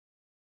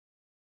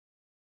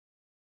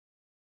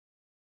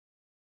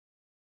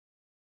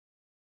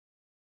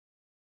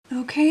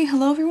Okay,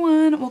 hello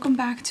everyone, welcome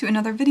back to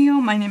another video.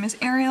 My name is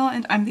Ariel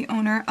and I'm the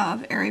owner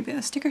of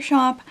Ariebea Sticker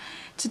Shop.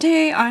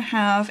 Today I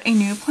have a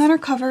new planner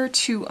cover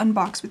to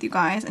unbox with you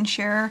guys and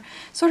share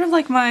sort of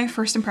like my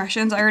first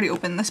impressions. I already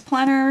opened this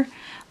planner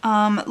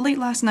late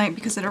last night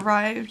because it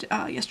arrived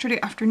yesterday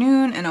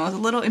afternoon and I was a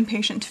little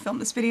impatient to film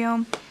this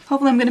video.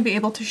 Hopefully I'm going to be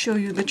able to show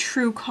you the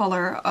true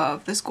color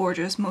of this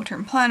gorgeous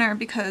Moterm planner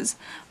because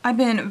I've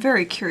been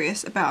very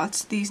curious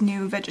about these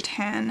new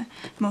Vegetan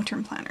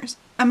Moterm planners.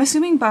 I'm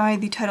assuming by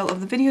the title of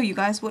the video you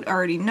guys would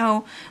already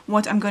know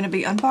what I'm going to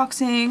be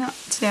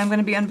unboxing. Today I'm going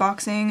to be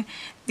unboxing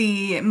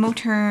the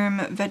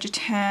Moterm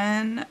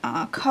Vegetan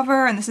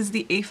cover, and this is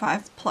the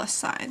A5 plus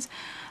size.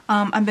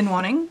 I've been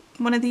wanting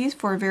one of these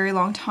for a very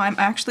long time.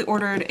 I actually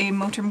ordered a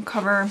Moterm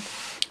cover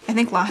I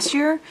think last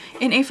year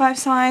in A5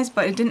 size,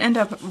 but it didn't end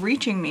up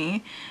reaching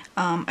me.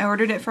 I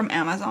ordered it from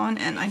Amazon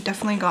and I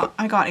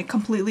got a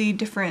completely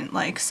different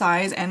like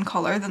size and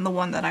color than the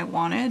one that I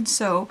wanted.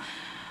 So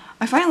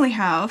I finally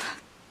have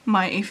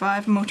my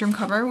A5 Moterm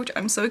cover, which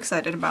I'm so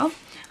excited about.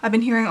 I've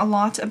been hearing a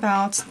lot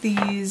about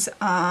these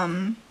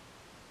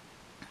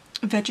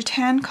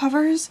Vegetan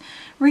covers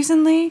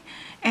recently,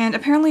 and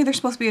apparently they're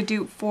supposed to be a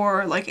dupe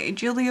for like a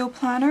Gilio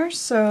planner,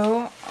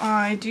 so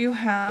I do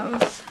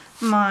have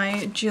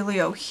my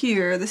Gilio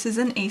here. This is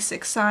an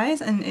A6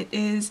 size and it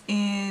is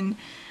in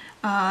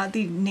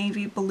the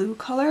navy blue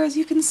color, as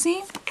you can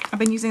see. I've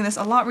been using this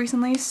a lot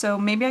recently, so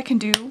maybe I can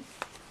do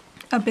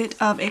a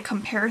bit of a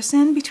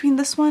comparison between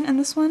this one and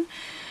this one.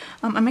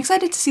 I'm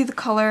excited to see the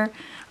color.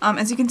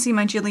 As you can see,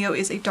 my Gilio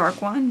is a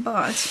dark one,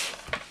 but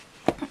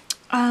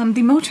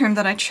the Moterm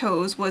that I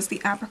chose was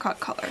the apricot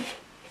color.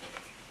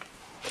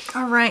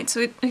 Alright,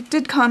 so it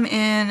did come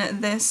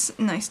in this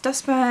nice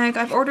dust bag.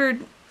 I've ordered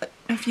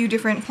a few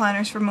different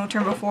planners from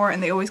Moterm before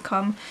and they always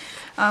come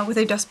with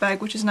a dust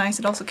bag, which is nice.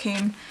 It also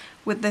came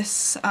with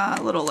this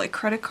little like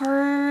credit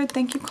card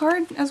thank you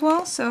card as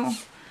well, so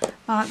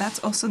that's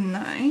also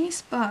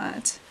nice.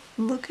 But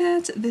look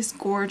at this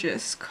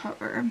gorgeous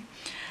cover.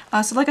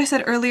 So like I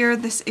said earlier,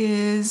 this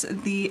is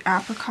the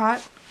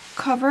apricot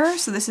cover,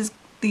 so this is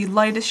the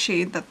lightest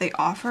shade that they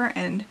offer,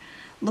 and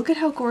look at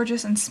how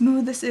gorgeous and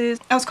smooth this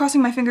is. I was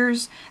crossing my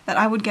fingers that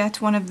I would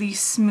get one of these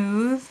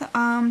smooth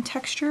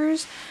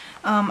textures.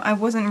 I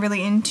wasn't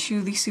really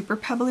into the super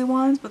pebbly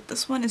ones, but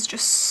this one is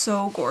just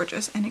so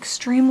gorgeous and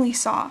extremely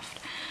soft.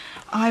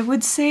 I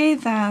would say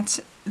that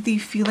the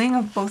feeling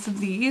of both of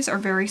these are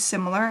very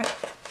similar.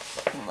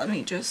 Let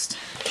me just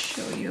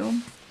show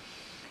you.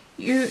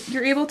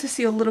 You're able to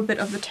see a little bit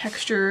of the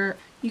texture.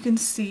 You can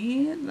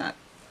see that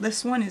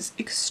this one is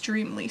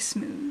extremely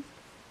smooth.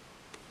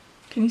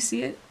 Can you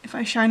see it? If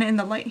I shine it in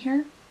the light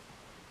here,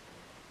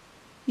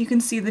 you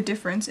can see the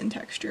difference in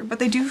texture, but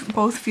they do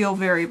both feel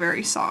very,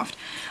 very soft.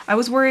 I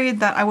was worried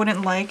that I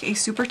wouldn't like a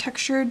super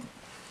textured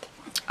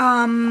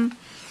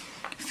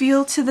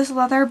feel to this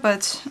leather,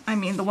 but I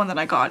mean, the one that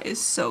I got is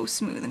so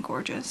smooth and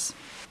gorgeous.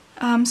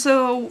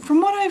 So from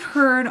what I've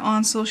heard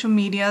on social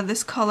media,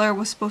 this color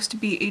was supposed to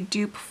be a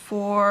dupe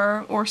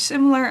for, or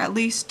similar at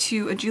least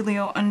to, a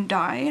Gilio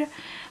undyed.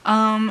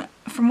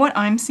 From what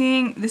I'm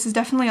seeing, this is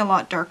definitely a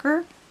lot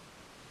darker.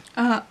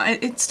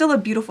 It's still a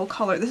beautiful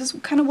color. This is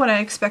kind of what I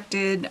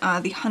expected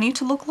the honey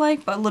to look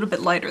like, but a little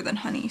bit lighter than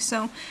honey.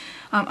 So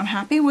I'm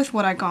happy with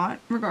what I got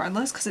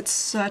regardless, because it's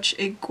such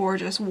a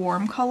gorgeous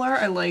warm color.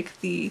 I like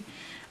the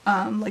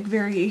like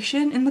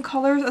variation in the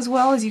colors as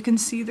well. As you can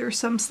see, there's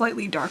some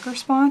slightly darker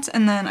spots,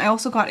 and then I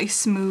also got a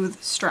smooth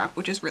strap,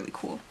 which is really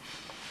cool.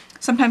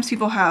 Sometimes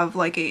people have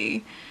like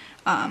a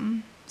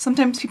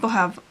sometimes people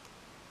have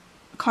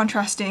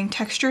contrasting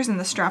textures in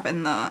the strap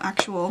and the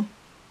actual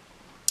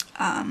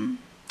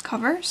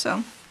cover,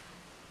 so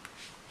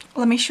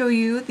let me show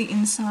you the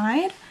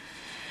inside.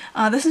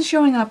 This is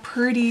showing up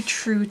pretty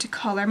true to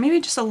color,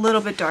 maybe just a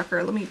little bit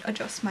darker. Let me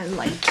adjust my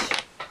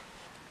light.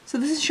 So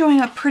this is showing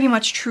up pretty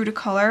much true to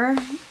color,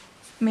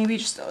 maybe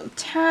just a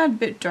tad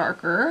bit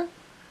darker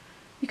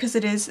because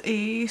it is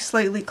a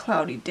slightly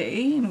cloudy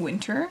day in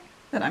winter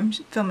that I'm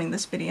filming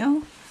this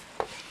video.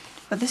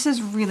 But this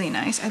is really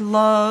nice. I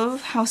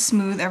love how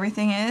smooth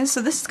everything is.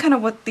 So this is kind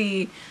of what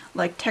the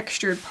like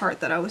textured part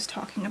that I was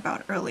talking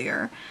about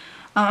earlier.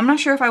 I'm not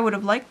sure if I would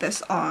have liked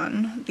this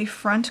on the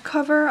front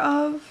cover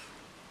of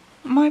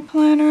my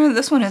planner.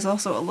 This one is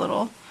also a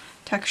little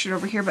textured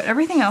over here, but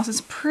everything else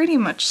is pretty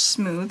much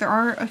smooth. There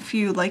are a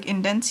few like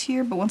indents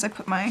here, but once I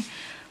put my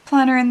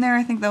planner in there,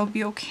 I think that would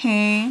be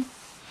okay.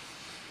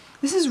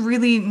 This is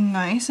really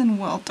nice and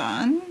well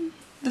done.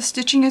 The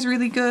stitching is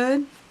really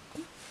good.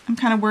 I'm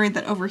kind of worried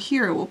that over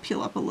here it will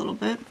peel up a little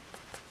bit,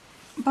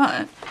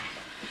 but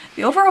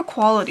the overall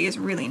quality is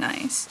really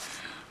nice.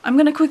 I'm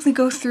going to quickly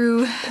go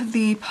through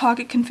the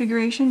pocket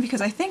configuration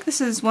because I think this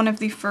is one of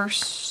the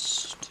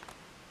first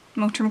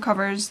Moterm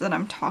covers that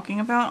I'm talking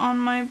about on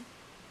my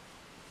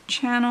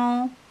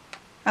channel,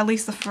 at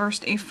least the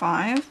first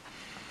A5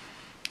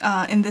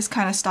 in this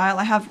kind of style.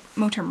 I have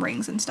Moterm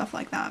rings and stuff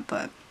like that,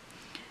 but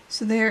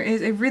so there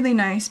is a really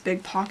nice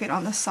big pocket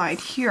on the side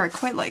here. I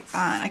quite like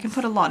that. I can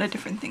put a lot of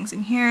different things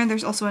in here.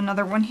 There's also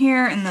another one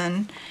here, and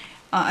then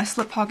a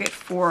slip pocket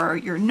for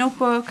your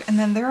notebook, and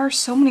then there are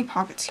so many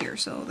pockets here.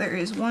 So there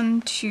is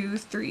 1, 2,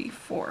 3,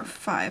 4,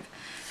 5,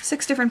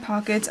 6 different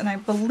pockets, and I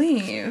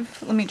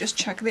believe, let me just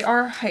check, they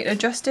are height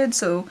adjusted,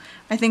 so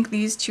I think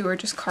these 2 are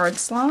just card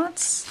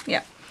slots.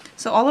 Yeah,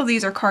 so all of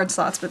these are card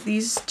slots, but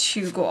these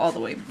 2 go all the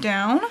way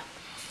down.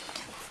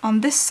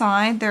 On this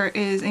side, there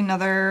is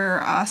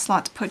another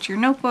slot to put your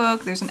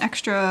notebook. There's an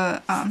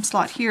extra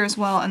slot here as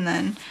well, and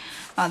then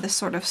this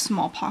sort of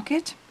small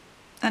pocket.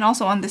 And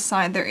also on this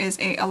side, there is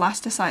a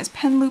elasticized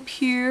pen loop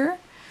here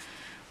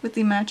with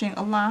the matching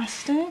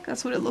elastic.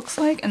 That's what it looks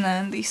like, and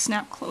then the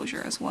snap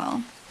closure as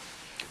well.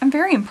 I'm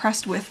very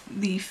impressed with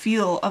the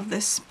feel of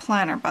this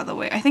planner, by the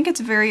way. I think it's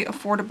a very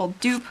affordable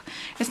dupe.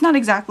 It's not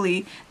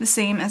exactly the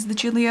same as the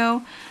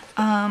Gillio.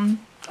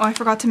 Oh, I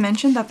forgot to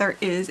mention that there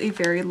is a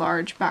very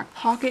large back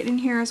pocket in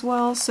here as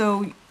well,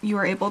 so you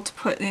are able to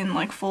put in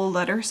like full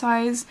letter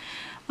size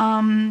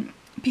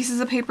pieces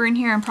of paper in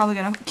here. I'm probably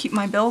gonna keep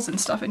my bills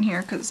and stuff in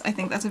here because I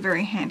think that's a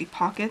very handy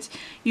pocket.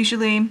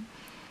 Usually,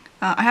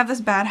 I have this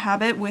bad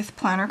habit with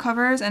planner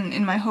covers and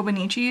in my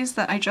Hobonichis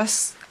that I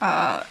just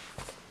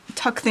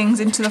tuck things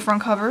into the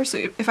front cover. So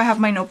if I have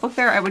my notebook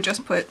there, I would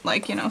just put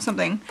like, you know,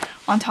 something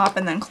on top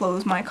and then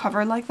close my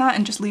cover like that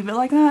and just leave it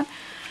like that.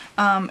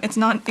 It's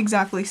not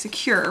exactly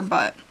secure,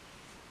 but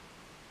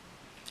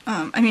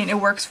I mean, it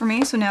works for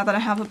me. So now that I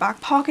have a back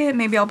pocket,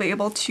 maybe I'll be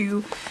able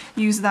to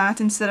use that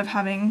instead of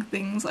having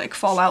things like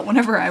fall out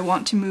whenever I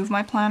want to move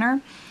my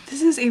planner.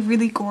 This is a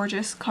really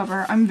gorgeous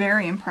cover. I'm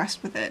very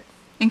impressed with it,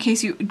 in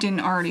case you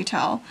didn't already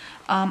tell.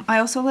 I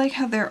also like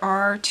how there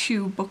are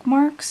 2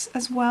 bookmarks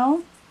as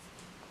well.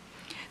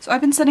 So I've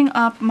been setting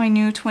up my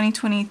new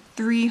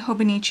 2023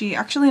 Hobonichi,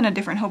 actually in a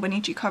different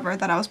Hobonichi cover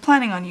that I was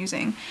planning on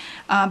using,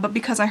 but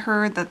because I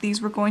heard that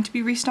these were going to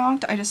be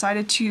restocked, I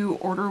decided to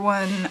order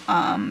one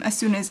as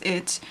soon as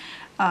it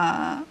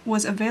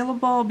was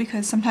available,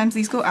 because sometimes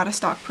these go out of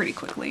stock pretty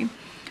quickly,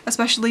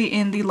 especially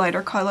in the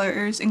lighter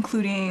colors,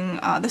 including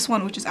this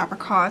one, which is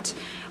Apricot.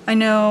 I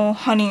know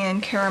Honey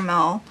and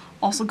Caramel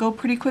also go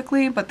pretty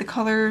quickly, but the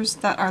colors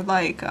that are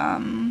like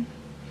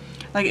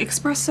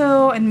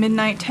Espresso and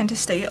Midnight tend to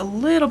stay a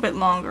little bit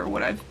longer,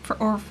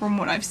 from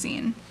what I've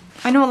seen.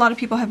 I know a lot of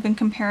people have been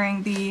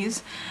comparing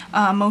these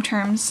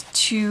Moterms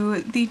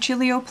to the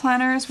Gillio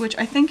planners, which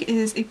I think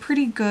is a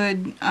pretty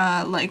good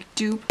like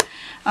dupe.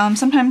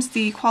 Sometimes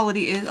the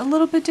quality is a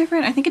little bit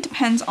different. I think it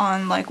depends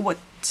on like what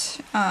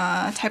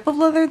type of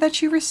leather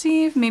that you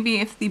receive. Maybe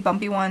if the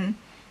bumpy one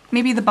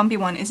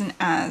isn't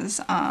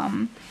as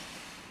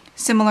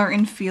similar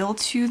in feel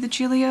to the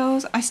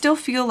Gillios. I still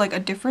feel like a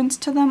difference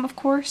to them, of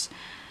course.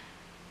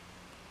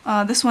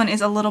 This one is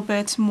a little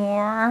bit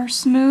more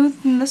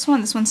smooth than this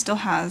one. This one still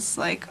has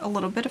like a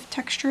little bit of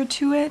texture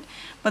to it,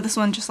 but this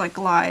one just like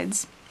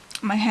glides.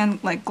 My hand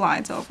like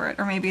glides over it,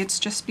 or maybe it's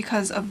just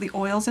because of the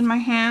oils in my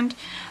hand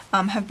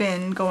have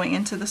been going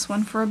into this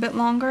one for a bit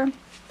longer.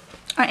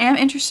 I am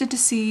interested to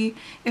see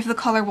if the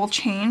color will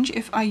change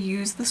if I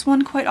use this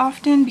one quite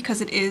often, because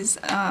it is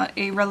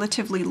a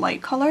relatively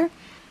light color.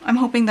 I'm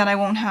hoping that I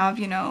won't have,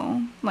 you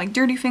know, like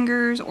dirty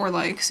fingers or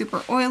like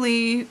super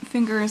oily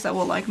fingers that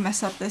will like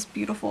mess up this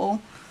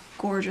beautiful,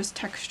 gorgeous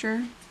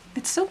texture.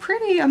 It's so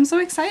pretty. I'm so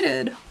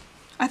excited.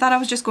 I thought I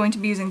was just going to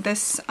be using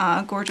this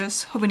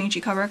gorgeous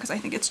Hobonichi cover because I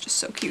think it's just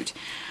so cute.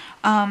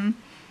 But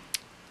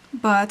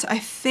I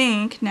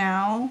think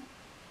now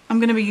I'm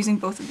going to be using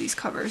both of these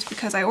covers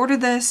because I ordered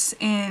this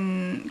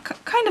in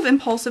kind of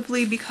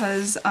impulsively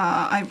because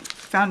I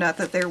found out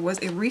that there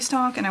was a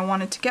restock and I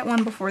wanted to get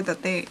one before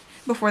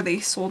they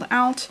sold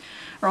out,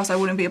 or else I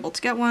wouldn't be able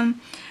to get one.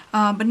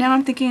 But now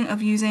I'm thinking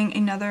of using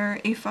another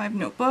A5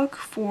 notebook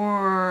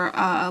for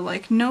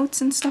like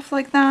notes and stuff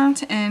like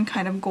that and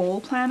kind of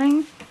goal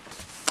planning.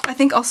 I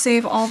think I'll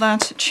save all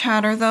that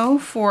chatter though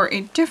for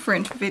a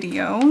different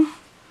video,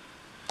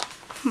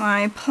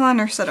 my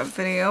planner setup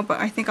video, but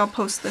I think I'll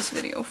post this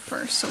video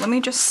first. So let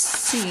me just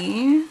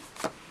see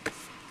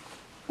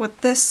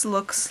what this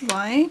looks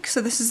like. So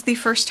this is the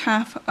first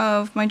half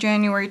of my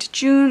January to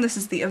June. This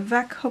is the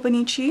Avec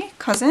Hobonichi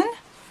cousin.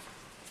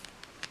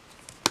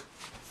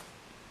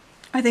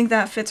 I think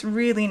that fits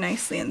really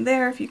nicely in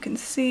there, if you can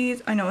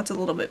see. I know it's a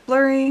little bit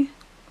blurry,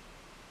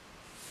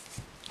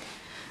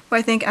 but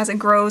I think as it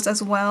grows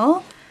as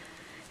well,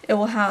 it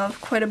will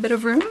have quite a bit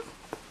of room.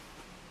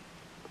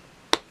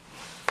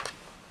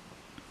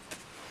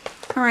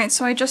 Alright,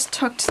 so I just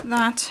tucked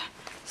that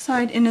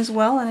side in as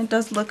well, and it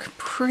does look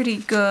pretty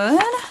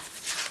good.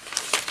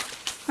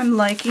 I'm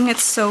liking it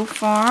so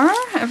far.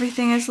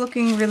 Everything is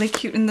looking really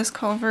cute in this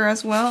cover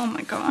as well. Oh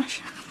my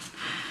gosh.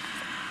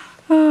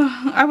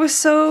 I was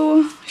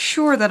so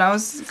sure that I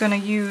was gonna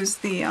use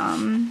the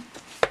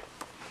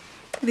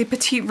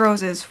Petite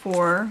Roses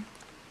for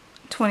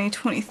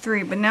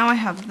 2023, but now I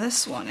have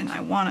this one and I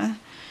wanna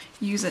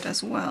use it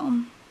as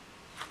well.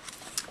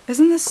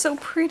 Isn't this so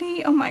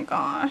pretty? Oh my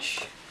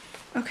gosh.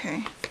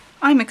 Okay,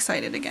 I'm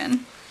excited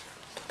again.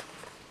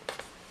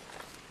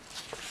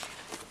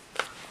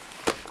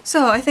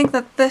 So I think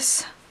that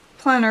this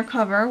planner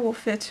cover will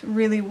fit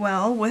really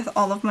well with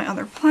all of my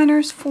other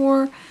planners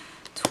for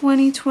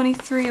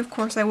 2023. Of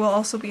course, I will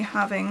also be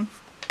having,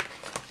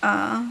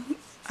 I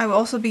will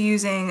also be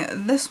using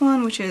this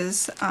one, which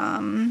is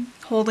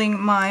holding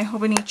my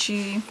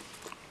Hobonichi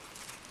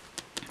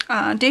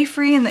Day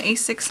Free in the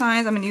A6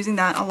 size. I've been using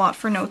that a lot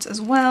for notes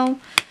as well.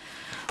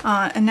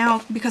 And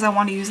now, because I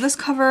want to use this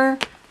cover,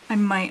 I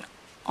might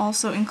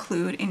also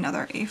include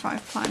another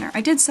A5 planner.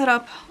 I did set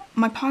up,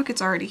 my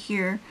pocket's already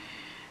here,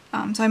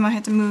 so I might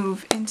have to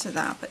move into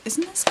that. But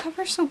isn't this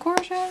cover so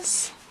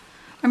gorgeous?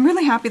 I'm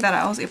really happy that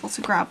I was able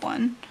to grab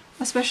one,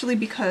 especially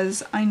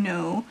because I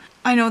know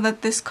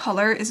that this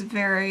color is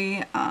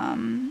very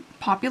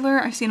popular.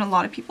 I've seen a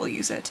lot of people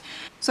use it.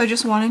 So I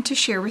just wanted to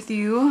share with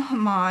you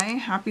my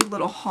happy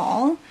little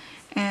haul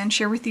and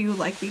share with you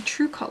like the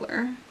true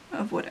color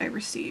of what I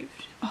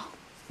received. Oh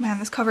man,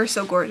 this cover is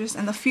so gorgeous,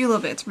 and the feel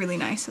of it's really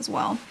nice as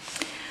well.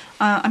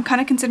 I'm kind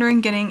of considering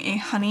getting a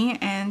honey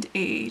and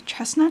a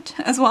chestnut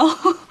as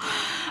well.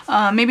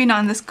 Maybe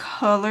not in this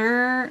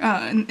color,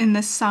 in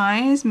this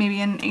size, maybe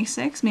an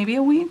A6, maybe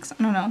a Weeks,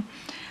 I don't know.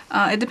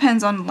 It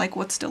depends on like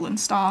what's still in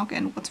stock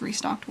and what's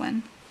restocked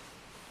when.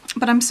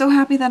 But I'm so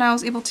happy that I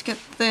was able to get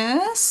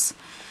this.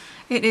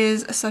 It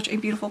is such a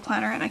beautiful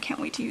planner and I can't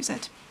wait to use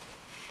it.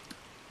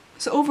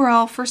 So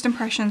overall, first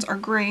impressions are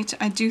great.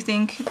 I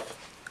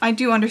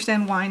do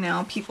understand why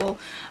now people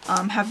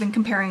have been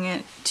comparing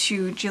it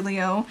to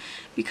Gillio,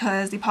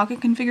 because the pocket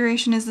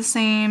configuration is the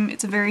same.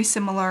 It's a very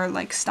similar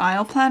like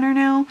style planner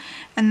now,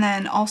 and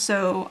then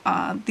also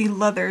the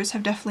leathers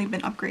have definitely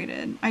been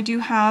upgraded. I do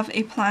have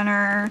a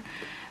planner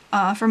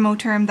for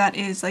Moterm that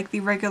is like the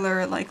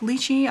regular like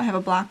lychee. I have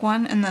a black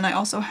one, and then I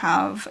also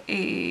have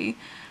a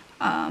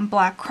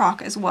black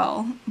croc as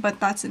well, but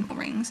that's in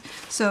rings.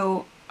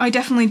 So I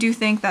definitely do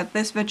think that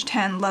this Veg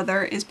Tan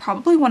leather is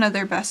probably one of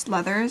their best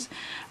leathers.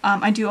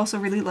 I do also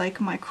really like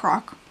my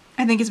croc.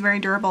 I think it's very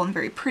durable and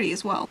very pretty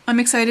as well. I'm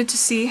excited to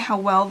see how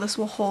well this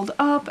will hold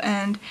up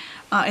and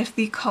if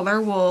the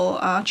color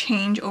will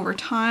change over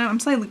time.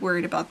 I'm slightly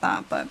worried about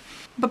that, but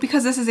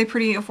because this is a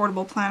pretty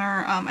affordable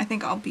planner, I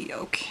think I'll be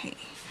okay.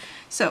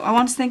 So I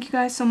want to thank you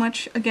guys so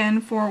much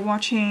again for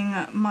watching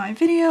my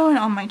video and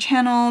on my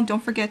channel.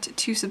 Don't forget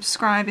to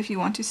subscribe if you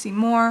want to see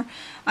more.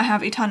 I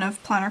have a ton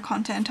of planner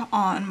content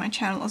on my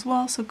channel as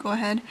well, so go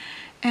ahead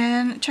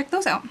and check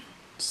those out.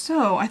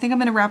 So I think I'm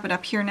going to wrap it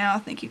up here now.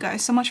 Thank you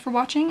guys so much for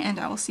watching, and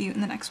I will see you in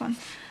the next one.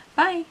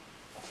 Bye!